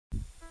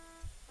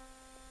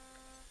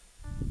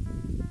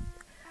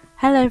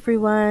Hello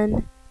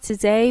everyone,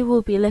 today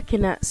we'll be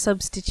looking at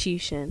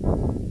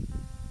substitution.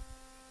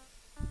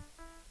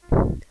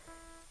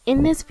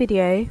 In this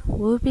video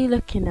we'll be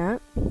looking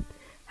at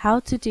how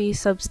to do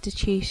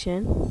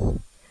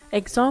substitution,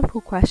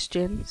 example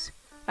questions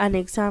and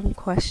exam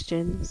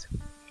questions.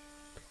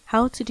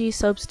 How to do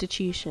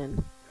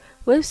substitution.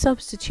 With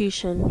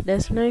substitution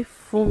there's no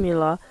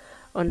formula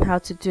on how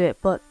to do it,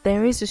 but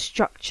there is a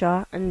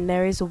structure and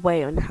there is a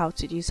way on how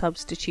to do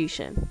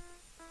substitution.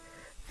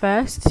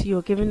 First,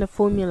 you're given the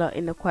formula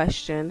in the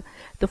question.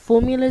 The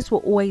formulas will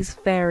always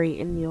vary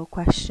in your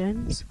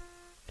questions.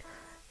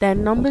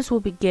 Then numbers will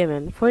be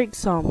given. For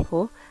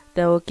example,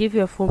 they will give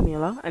you a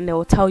formula and they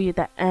will tell you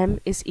that m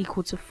is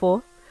equal to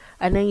 4,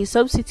 and then you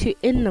substitute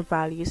in the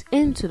values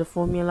into the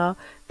formula,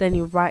 then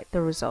you write the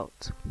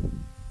result.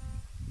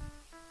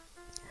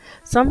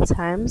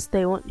 Sometimes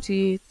they want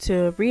you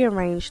to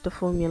rearrange the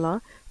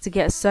formula to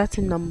get a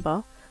certain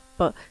number,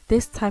 but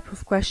this type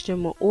of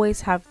question will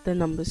always have the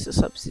numbers to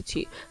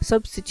substitute.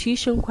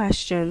 Substitution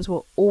questions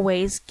will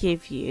always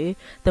give you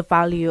the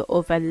value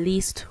of at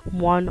least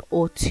 1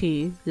 or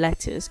 2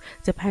 letters,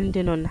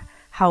 depending on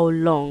how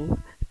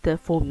long the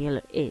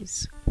formula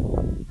is.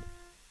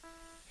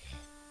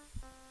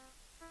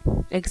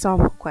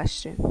 Example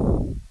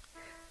question.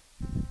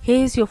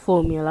 Here's your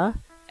formula.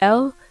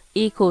 L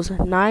equals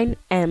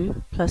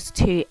 9m plus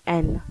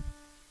 2n.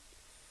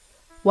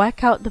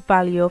 Work out the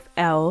value of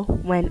L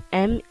when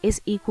m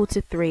is equal to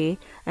 3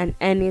 and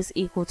n is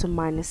equal to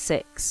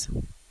 -6.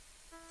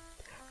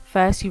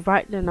 First, you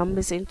write the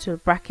numbers into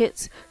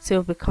brackets, so it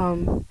will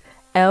become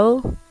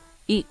L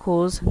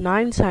equals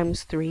 9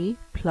 times 3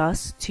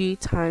 plus 2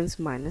 times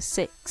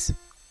 -6.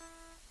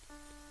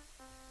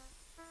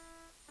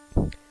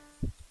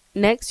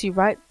 Next, you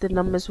write the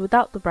numbers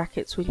without the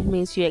brackets, which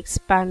means you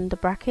expand the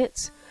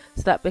brackets,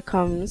 so that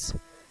becomes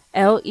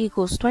L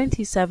equals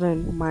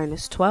 27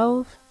 minus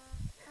 12.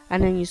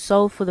 And then you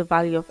solve for the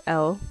value of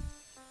L.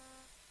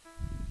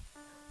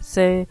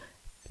 So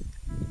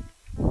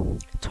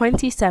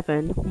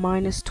 27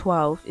 minus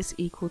 12 is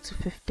equal to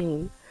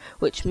 15,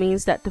 which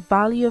means that the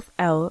value of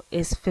L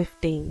is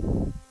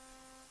 15.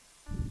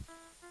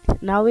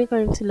 Now we're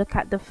going to look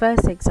at the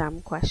first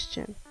exam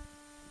question.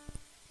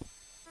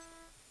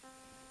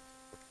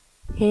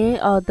 Here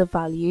are the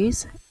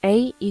values.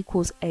 A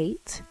equals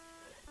 8,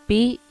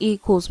 B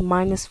equals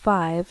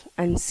 -5,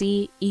 and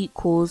C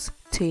equals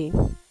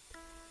 2.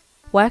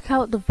 Work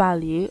out the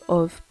value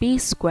of b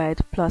squared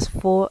plus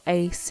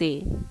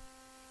 4ac.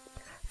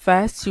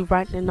 First, you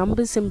write the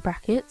numbers in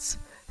brackets,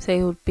 so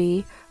it would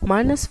be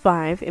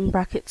 -5 in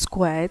brackets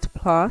squared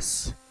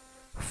plus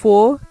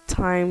 4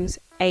 times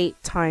 8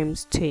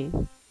 times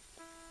 2.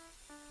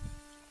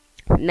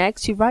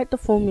 Next, you write the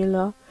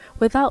formula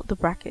without the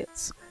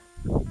brackets,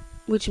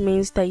 which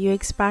means that you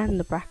expand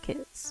the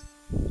brackets,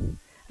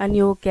 and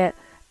you'll get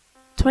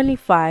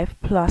 25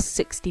 plus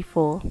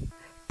 64.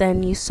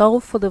 Then you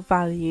solve for the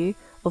value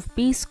of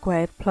b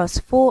squared plus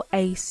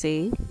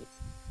 4ac,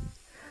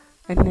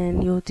 and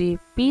then you'll do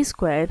b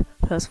squared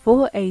plus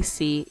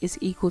 4ac is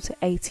equal to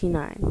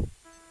 89.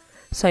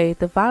 So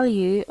the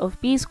value of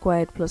b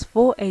squared plus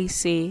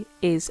 4ac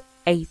is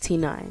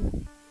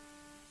 89.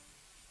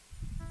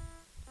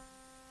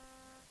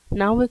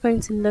 Now we're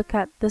going to look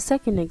at the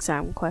second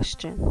exam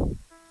question.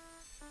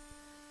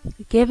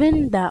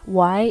 Given that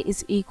y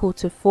is equal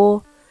to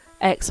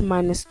 4x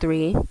minus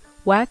 3,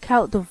 work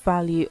out the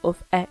value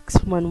of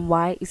x when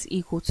y is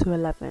equal to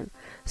 11.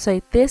 So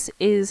this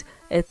is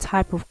a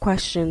type of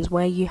questions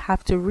where you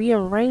have to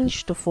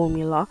rearrange the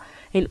formula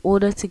in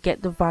order to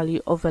get the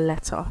value of a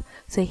letter.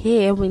 So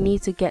here we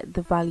need to get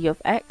the value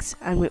of x,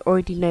 and we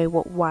already know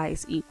what y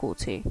is equal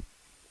to.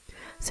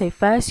 So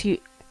first you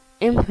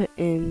input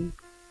in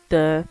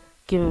the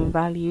given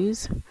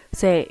values.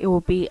 So it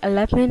will be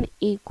 11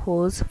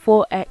 equals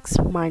 4x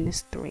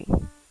minus 3.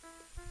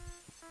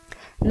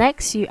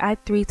 Next, you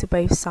add 3 to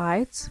both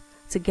sides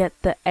to get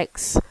the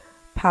x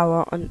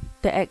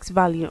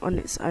value on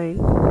its own.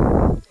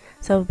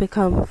 So it will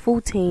become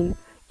 14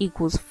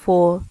 equals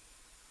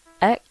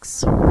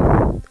 4x,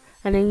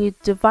 and then you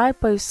divide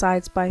both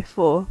sides by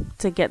 4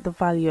 to get the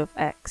value of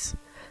x.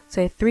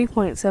 So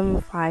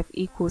 3.75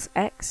 equals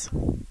x.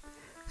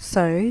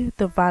 So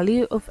the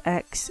value of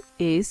x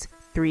is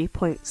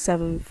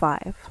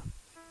 3.75.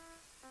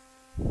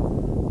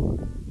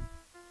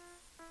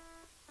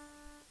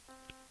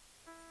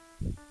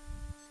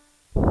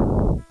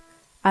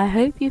 I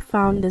hope you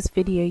found this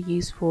video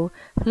useful.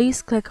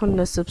 Please click on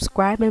the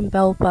subscribe and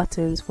bell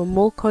buttons for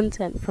more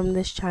content from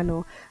this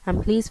channel,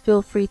 and please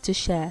feel free to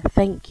share.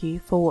 Thank you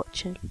for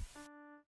watching.